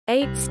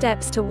8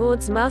 Steps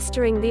Towards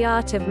Mastering the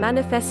Art of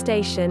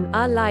Manifestation.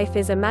 Our life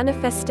is a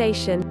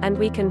manifestation, and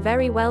we can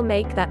very well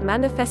make that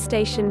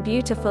manifestation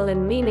beautiful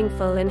and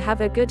meaningful and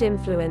have a good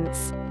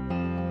influence.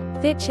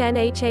 Thich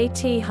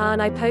Nhat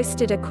Hanh. I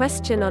posted a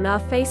question on our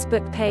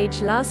Facebook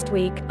page last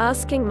week,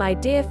 asking my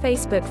dear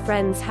Facebook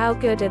friends how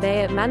good are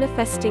they at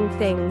manifesting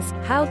things,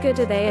 how good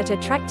are they at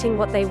attracting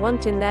what they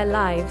want in their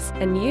lives,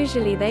 and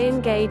usually they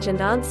engage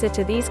and answer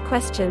to these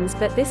questions,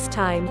 but this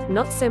time,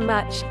 not so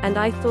much, and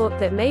I thought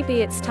that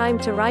maybe it's time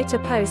to write a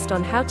post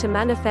on how to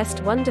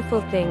manifest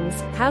wonderful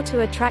things, how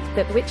to attract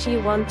that which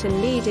you want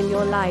and need in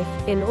your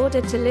life, in order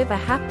to live a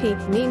happy,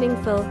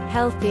 meaningful,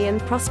 healthy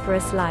and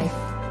prosperous life.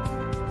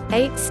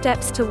 8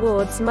 Steps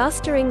Towards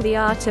Mastering the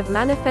Art of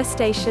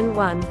Manifestation.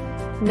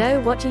 1. Know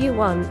what you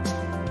want.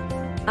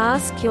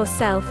 Ask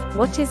yourself,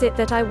 what is it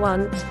that I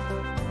want?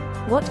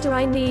 What do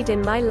I need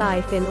in my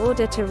life in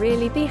order to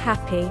really be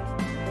happy?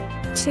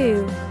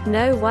 2.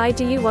 Know why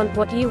do you want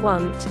what you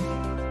want.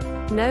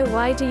 Know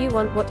why do you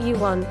want what you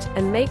want,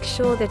 and make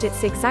sure that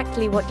it's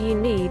exactly what you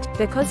need,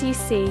 because you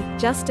see,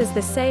 just as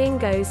the saying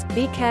goes,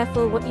 be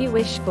careful what you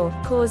wish for,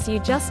 cause you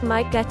just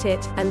might get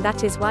it, and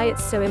that is why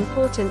it's so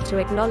important to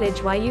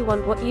acknowledge why you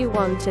want what you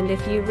want and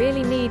if you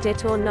really need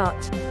it or not.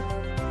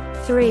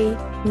 3.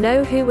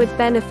 Know who would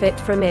benefit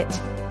from it.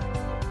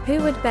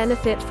 Who would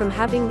benefit from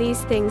having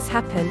these things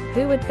happen?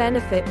 Who would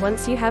benefit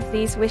once you have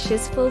these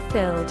wishes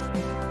fulfilled?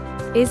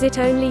 Is it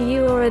only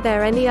you, or are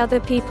there any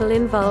other people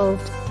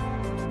involved?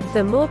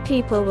 The more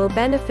people will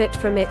benefit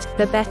from it,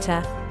 the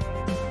better.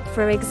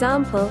 For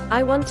example,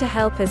 I want to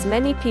help as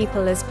many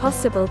people as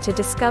possible to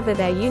discover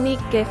their unique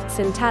gifts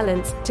and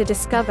talents, to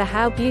discover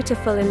how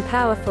beautiful and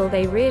powerful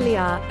they really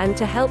are, and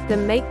to help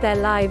them make their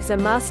lives a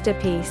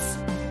masterpiece.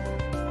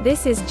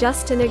 This is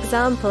just an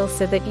example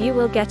so that you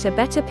will get a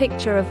better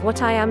picture of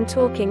what I am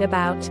talking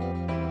about.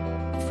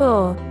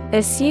 4.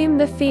 Assume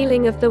the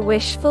feeling of the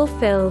wish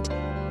fulfilled.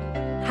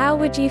 How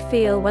would you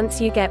feel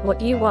once you get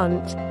what you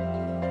want?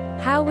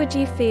 How would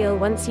you feel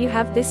once you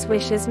have this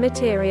wishes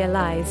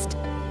materialized?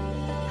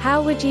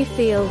 How would you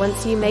feel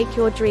once you make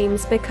your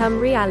dreams become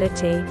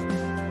reality?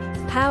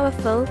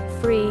 Powerful,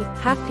 free,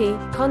 happy,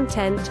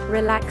 content,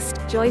 relaxed,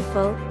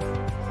 joyful?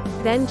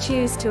 Then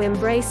choose to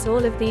embrace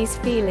all of these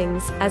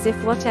feelings, as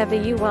if whatever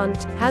you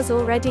want has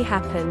already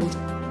happened.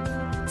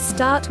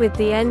 Start with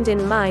the end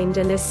in mind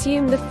and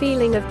assume the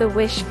feeling of the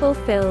wish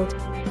fulfilled.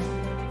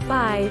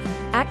 5.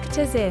 Act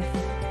as if.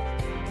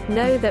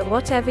 Know that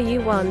whatever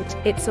you want,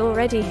 it's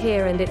already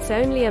here, and it's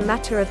only a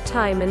matter of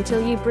time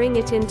until you bring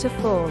it into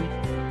form.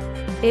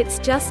 It's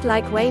just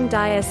like Wayne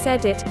Dyer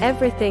said it,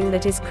 everything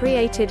that is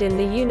created in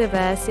the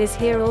universe is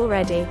here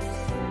already.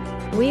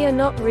 We are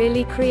not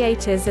really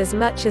creators as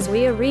much as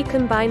we are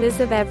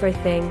recombiners of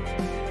everything.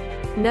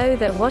 Know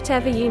that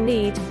whatever you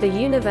need, the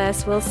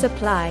universe will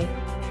supply.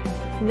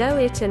 Know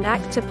it and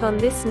act upon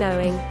this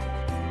knowing.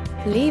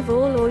 Leave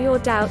all your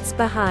doubts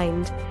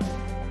behind.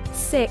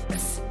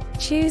 6.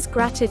 Choose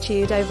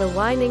gratitude over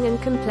whining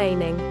and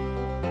complaining.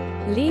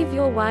 Leave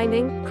your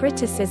whining,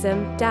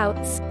 criticism,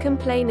 doubts,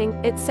 complaining,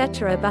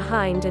 etc.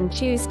 behind and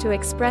choose to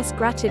express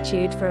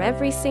gratitude for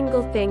every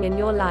single thing in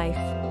your life.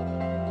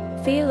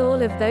 Feel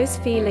all of those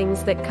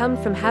feelings that come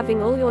from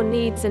having all your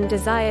needs and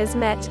desires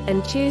met,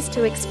 and choose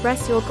to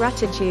express your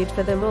gratitude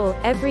for them all,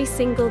 every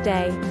single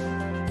day.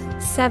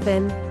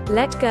 7.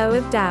 Let go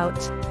of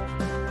doubt.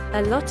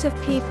 A lot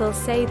of people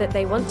say that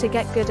they want to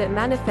get good at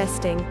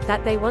manifesting,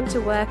 that they want to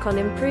work on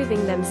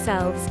improving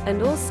themselves,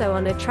 and also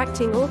on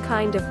attracting all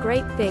kind of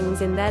great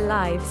things in their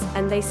lives,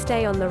 and they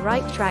stay on the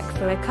right track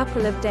for a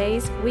couple of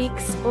days,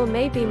 weeks, or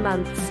maybe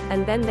months,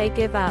 and then they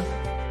give up.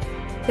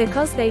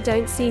 Because they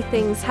don't see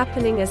things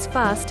happening as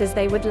fast as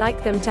they would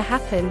like them to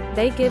happen,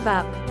 they give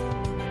up.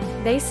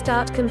 They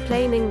start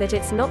complaining that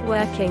it's not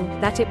working,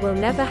 that it will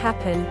never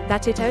happen,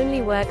 that it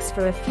only works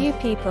for a few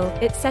people,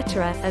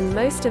 etc., and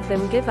most of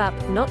them give up,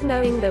 not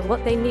knowing that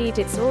what they need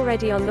it's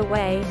already on the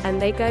way, and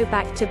they go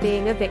back to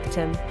being a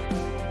victim.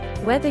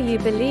 Whether you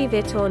believe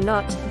it or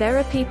not, there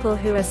are people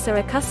who are so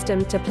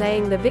accustomed to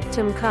playing the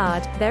victim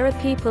card. There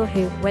are people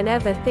who,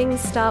 whenever things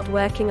start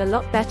working a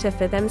lot better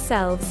for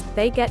themselves,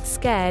 they get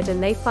scared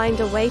and they find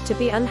a way to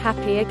be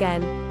unhappy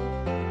again.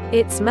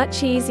 It's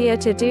much easier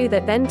to do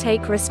that than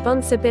take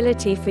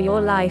responsibility for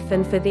your life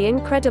and for the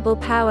incredible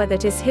power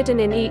that is hidden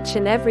in each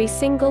and every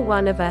single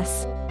one of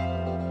us.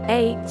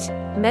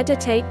 8.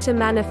 Meditate to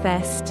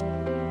manifest.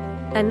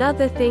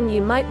 Another thing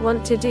you might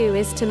want to do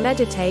is to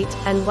meditate,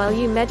 and while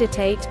you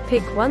meditate,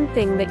 pick one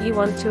thing that you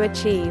want to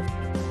achieve.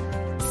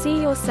 See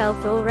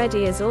yourself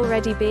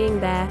already being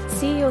there,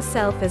 see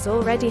yourself as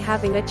already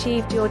having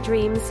achieved your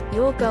dreams,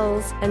 your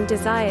goals, and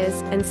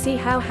desires, and see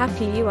how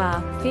happy you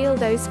are. Feel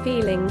those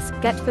feelings,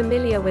 get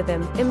familiar with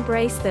them,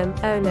 embrace them,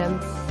 own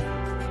them.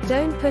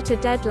 Don't put a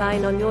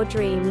deadline on your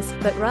dreams,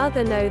 but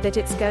rather know that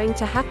it's going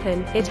to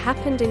happen. It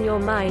happened in your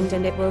mind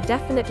and it will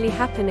definitely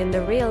happen in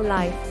the real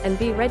life, and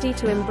be ready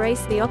to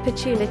embrace the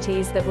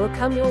opportunities that will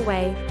come your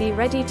way. Be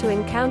ready to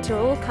encounter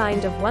all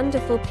kind of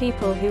wonderful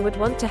people who would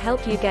want to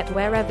help you get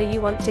wherever you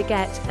want to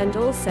get, and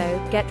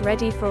also, get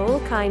ready for all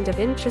kind of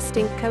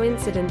interesting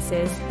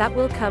coincidences that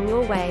will come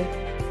your way.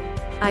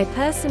 I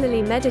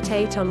personally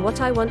meditate on what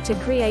I want to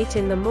create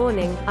in the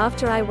morning,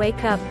 after I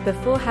wake up,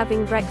 before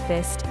having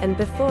breakfast, and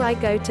before I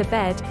go to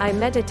bed. I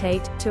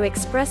meditate to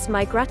express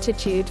my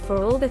gratitude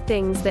for all the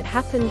things that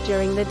happened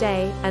during the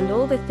day, and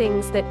all the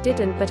things that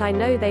didn't but I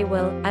know they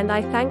will, and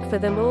I thank for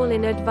them all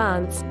in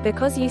advance,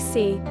 because you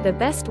see, the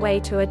best way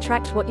to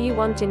attract what you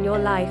want in your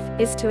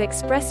life, is to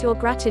express your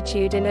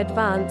gratitude in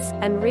advance,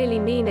 and really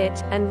mean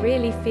it, and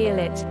really feel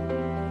it.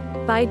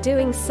 By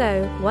doing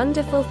so,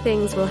 wonderful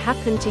things will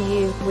happen to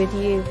you, with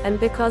you, and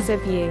because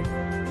of you.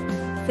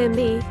 For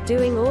me,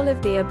 doing all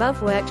of the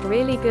above worked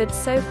really good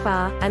so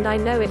far, and I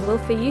know it will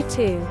for you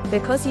too,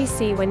 because you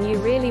see, when you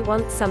really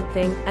want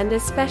something, and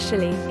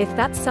especially, if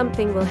that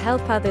something will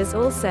help others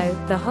also,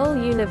 the whole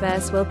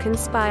universe will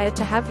conspire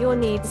to have your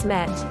needs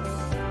met.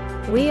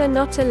 We are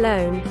not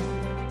alone.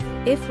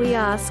 If we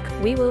ask,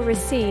 we will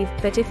receive,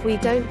 but if we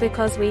don't,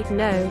 because we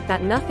know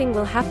that nothing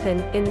will happen,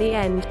 in the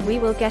end, we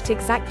will get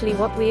exactly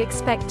what we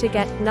expect to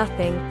get,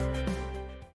 nothing.